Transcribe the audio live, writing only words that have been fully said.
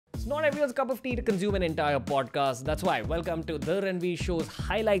It's not everyone's cup of tea to consume an entire podcast. That's why, welcome to the Ranveer Show's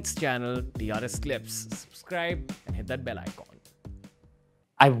highlights channel, DRS Clips. Subscribe and hit that bell icon.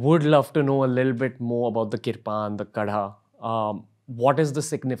 I would love to know a little bit more about the kirpan, the kadha. What is the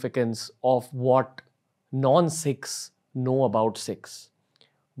significance of what non-Sikhs know about Sikhs?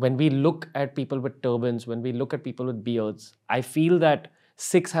 When we look at people with turbans, when we look at people with beards, I feel that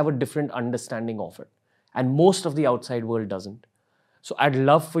Sikhs have a different understanding of it. And most of the outside world doesn't. So I'd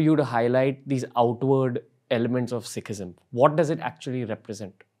love for you to highlight these outward elements of Sikhism. What does it actually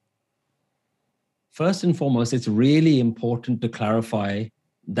represent? First and foremost, it's really important to clarify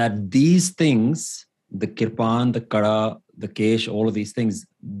that these things, the kirpan, the kada, the kesh, all of these things,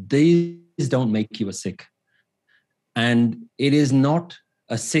 these don't make you a Sikh. And it is not,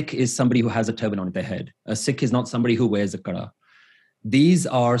 a Sikh is somebody who has a turban on their head. A Sikh is not somebody who wears a kada. These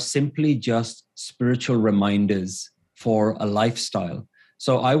are simply just spiritual reminders for a lifestyle.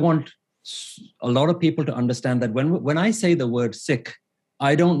 So I want a lot of people to understand that when I say the word Sikh,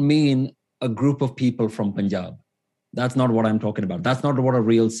 I don't mean a group of people from Punjab. That's not what I'm talking about. That's not what a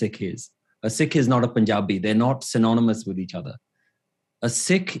real Sikh is. A Sikh is not a Punjabi. They're not synonymous with each other. A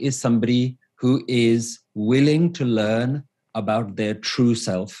Sikh is somebody who is willing to learn about their true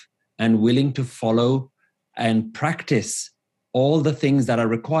self and willing to follow and practice all the things that are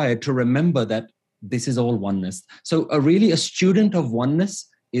required to remember that this is all oneness. So a student of oneness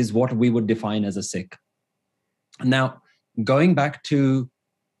is what we would define as a Sikh. Now, going back to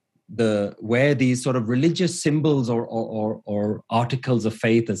where these sort of religious symbols or articles of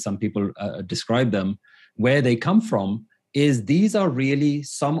faith, as some people describe them, where they come from, is these are really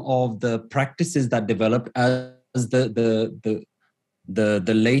some of the practices that developed as the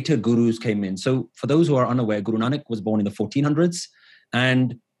later gurus came in. So for those who are unaware, Guru Nanak was born in the 1400s,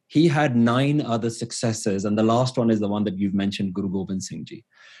 and he had 9 other successors, and the last one is the one that you've mentioned, Guru Gobind Singh Ji.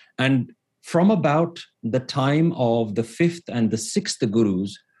 And from about the time of the 5th and the 6th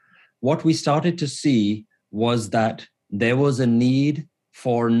gurus, what we started to see was that there was a need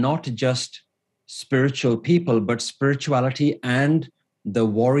for not just spiritual people, but spirituality and the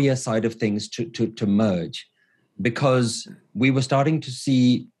warrior side of things to merge, because we were starting to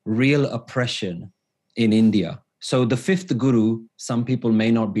see real oppression in India. So the 5th guru, some people may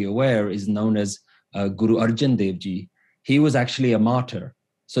not be aware, is known as Guru Arjan Dev Ji. He was actually a martyr.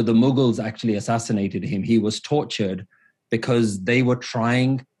 So the Mughals actually assassinated him. He was tortured because they were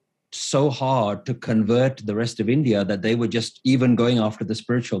trying so hard to convert the rest of India that they were just even going after the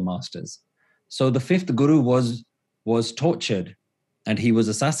spiritual masters. So the 5th guru was tortured and he was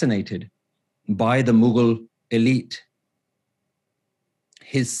assassinated by the Mughal elite.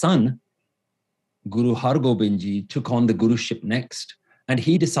 His son, Guru Har Gobind Ji, took on the guruship next. And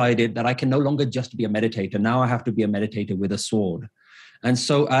he decided that I can no longer just be a meditator. Now I have to be a meditator with a sword. And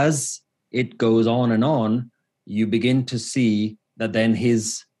so as it goes on and on, you begin to see that then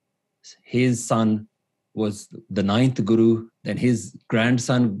his son was the 9th guru, then his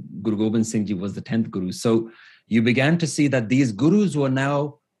grandson, Guru Gobind Singh Ji, was the 10th guru. So you began to see that these gurus were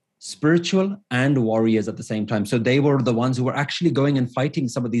now spiritual and warriors at the same time. So they were the ones who were actually going and fighting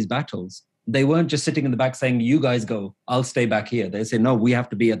some of these battles. They weren't just sitting in the back saying, you guys go, I'll stay back here. They say, no, we have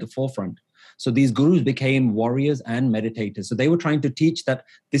to be at the forefront. So these gurus became warriors and meditators. So they were trying to teach that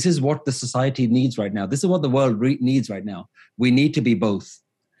this is what the society needs right now. This is what the world needs right now. We need to be both.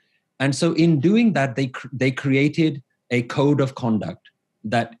 And so in doing that, they created a code of conduct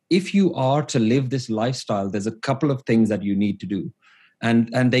that if you are to live this lifestyle, there's a couple of things that you need to do.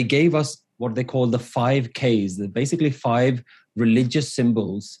 And they gave us what they call the 5 Ks, basically 5 religious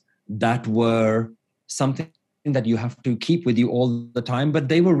symbols that were something that you have to keep with you all the time. But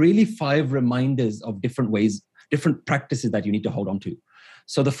they were really 5 reminders of different ways, different practices that you need to hold on to.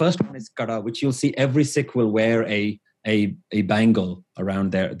 So the first one is kada, which you'll see every Sikh will wear a bangle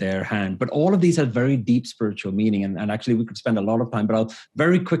around their hand. But all of these have very deep spiritual meaning. And actually, we could spend a lot of time, but I'll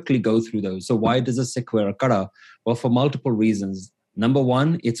very quickly go through those. So why does a Sikh wear a kada? Well, for multiple reasons. Number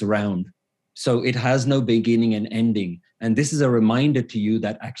one, it's round. So it has no beginning and ending. And this is a reminder to you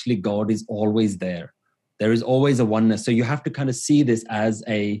that actually God is always there. There is always a oneness. So you have to kind of see this as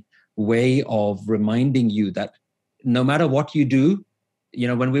a way of reminding you that no matter what you do,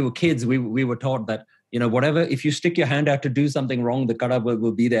 when we were kids, we were taught that, whatever, if you stick your hand out to do something wrong, the kada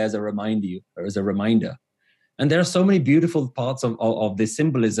will be there as a reminder. And there are so many beautiful parts of this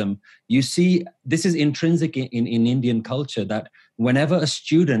symbolism. You see, this is intrinsic in Indian culture, that whenever a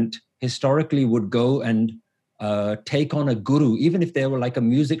student historically would go and take on a guru, even if they were like a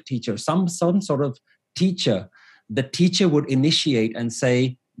music teacher, some sort of teacher, the teacher would initiate and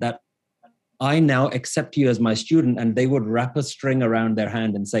say that I now accept you as my student. And they would wrap a string around their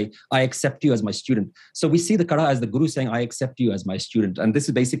hand and say, I accept you as my student. So we see the Kada as the Guru saying, I accept you as my student. And this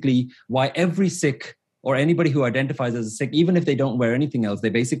is basically why every Sikh or anybody who identifies as a Sikh, even if they don't wear anything else, they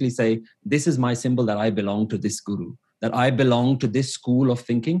basically say, this is my symbol that I belong to this Guru, that I belong to this school of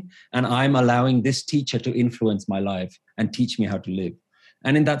thinking, and I'm allowing this teacher to influence my life and teach me how to live.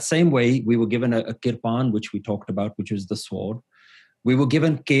 And in that same way, we were given a kirpan, which we talked about, which was the sword. We were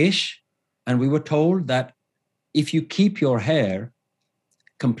given kesh, and we were told that if you keep your hair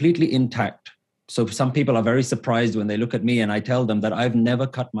completely intact, so some people are very surprised when they look at me and I tell them that I've never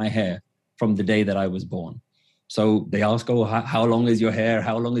cut my hair from the day that I was born. So they ask, oh, how long is your hair?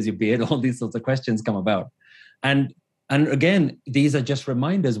 How long is your beard? All these sorts of questions come about. And again, these are just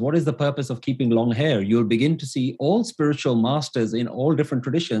reminders. What is the purpose of keeping long hair? You'll begin to see all spiritual masters in all different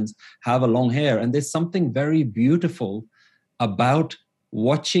traditions have a long hair. And there's something very beautiful about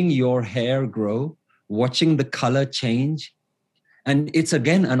watching your hair grow, watching the color change. And it's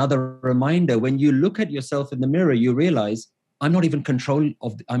again another reminder, when you look at yourself in the mirror, you realize I'm not in control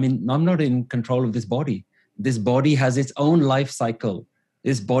of this body. This body has its own life cycle.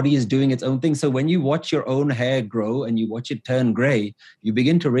 This body is doing its own thing. So when you watch your own hair grow and you watch it turn gray, you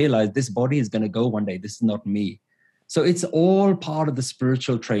begin to realize this body is going to go one day. This is not me. So it's all part of the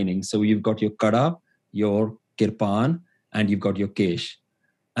spiritual training. So you've got your kada, your kirpan, and you've got your kesh.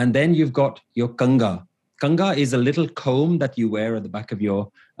 And then you've got your kanga. Kanga is a little comb that you wear at the back of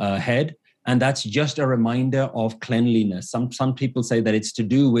your head. And that's just a reminder of cleanliness. Some people say that it's to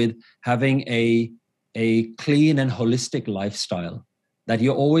do with having a clean and holistic lifestyle, that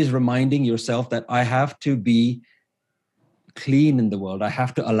you're always reminding yourself that I have to be clean in the world. I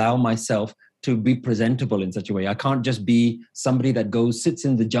have to allow myself to be presentable in such a way. I can't just be somebody that sits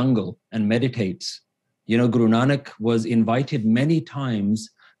in the jungle and meditates. You know, Guru Nanak was invited many times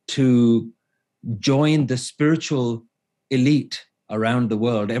to join the spiritual elite around the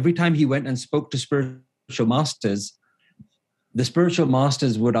world. Every time he went and spoke to spiritual masters, the spiritual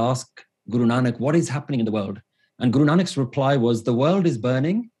masters would ask Guru Nanak, what is happening in the world? And Guru Nanak's reply was, the world is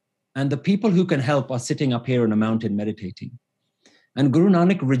burning and the people who can help are sitting up here on a mountain meditating. And Guru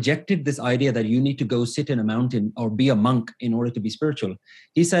Nanak rejected this idea that you need to go sit in a mountain or be a monk in order to be spiritual.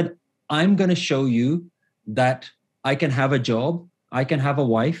 He said, I'm going to show you that I can have a job, I can have a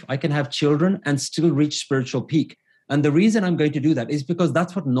wife, I can have children and still reach spiritual peak. And the reason I'm going to do that is because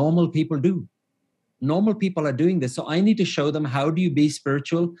that's what normal people do. Normal people are doing this. So I need to show them, how do you be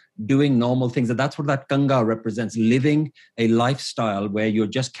spiritual doing normal things? And that's what that kanga represents, living a lifestyle where you're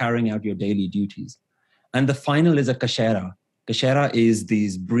just carrying out your daily duties. And the final is a kashera. Kashera is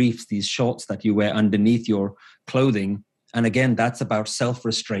these briefs, these shorts that you wear underneath your clothing. And again, that's about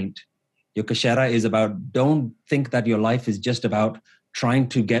self-restraint. Your kashera is about, don't think that your life is just about trying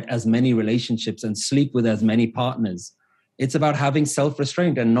to get as many relationships and sleep with as many partners. It's about having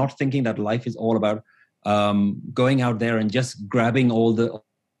self-restraint and not thinking that life is all about going out there and just grabbing all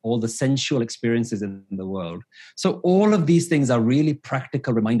the sensual experiences in the world. So all of these things are really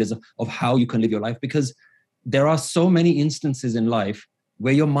practical reminders of how you can live your life, because there are so many instances in life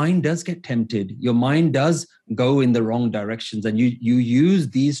where your mind does get tempted, your mind does go in the wrong directions, and you use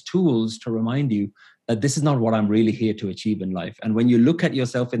these tools to remind you that this is not what I'm really here to achieve in life. And when you look at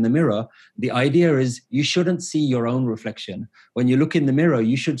yourself in the mirror, the idea is you shouldn't see your own reflection. When you look in the mirror,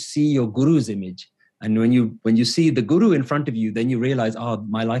 you should see your guru's image. And when you see the guru in front of you, then you realize, oh,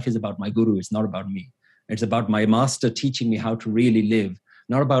 my life is about my guru. It's not about me. It's about my master teaching me how to really live,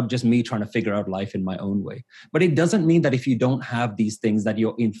 not about just me trying to figure out life in my own way. But it doesn't mean that if you don't have these things, that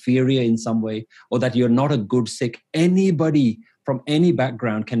you're inferior in some way, or that you're not a good Sikh. Anybody from any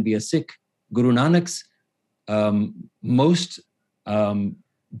background can be a Sikh. Guru Nanak's most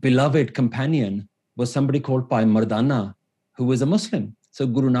beloved companion was somebody called Pai Mardana, who was a Muslim. So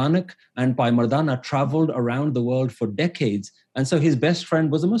Guru Nanak and Pai Mardana traveled around the world for decades. And so his best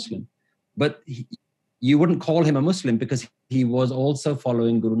friend was a Muslim. But you wouldn't call him a Muslim because he was also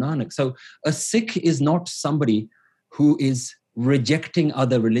following Guru Nanak. So a Sikh is not somebody who is rejecting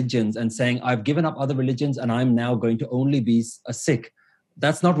other religions and saying, I've given up other religions and I'm now going to only be a Sikh.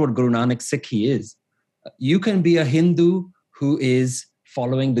 That's not what Guru Nanak Sikhi is. You can be a Hindu who is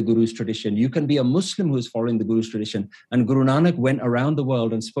following the Guru's tradition. You can be a Muslim who is following the Guru's tradition. And Guru Nanak went around the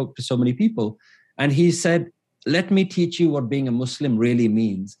world and spoke to so many people. And he said, let me teach you what being a Muslim really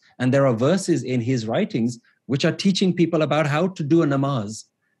means. And there are verses in his writings which are teaching people about how to do a namaz,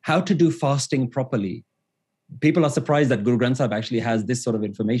 how to do fasting properly. People are surprised that Guru Granth Sahib actually has this sort of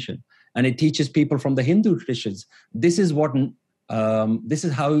information. And it teaches people from the Hindu traditions. This is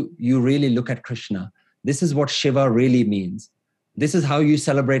how you really look at Krishna. This is what Shiva really means. This is how you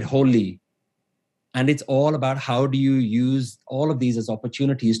celebrate Holi. And it's all about how do you use all of these as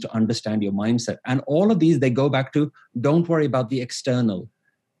opportunities to understand your mindset. And all of these, they go back to, don't worry about the external.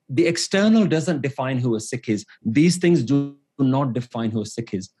 The external doesn't define who a Sikh is. These things do not define who a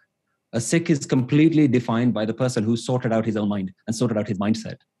Sikh is. A Sikh is completely defined by the person who sorted out his own mind and sorted out his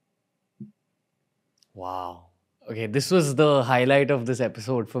mindset. Wow. Okay, this was the highlight of this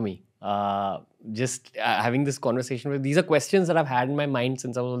episode for me. Just having this conversation with, these are questions that I've had in my mind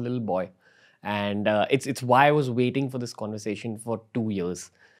since I was a little boy. And it's why I was waiting for this conversation for 2 years.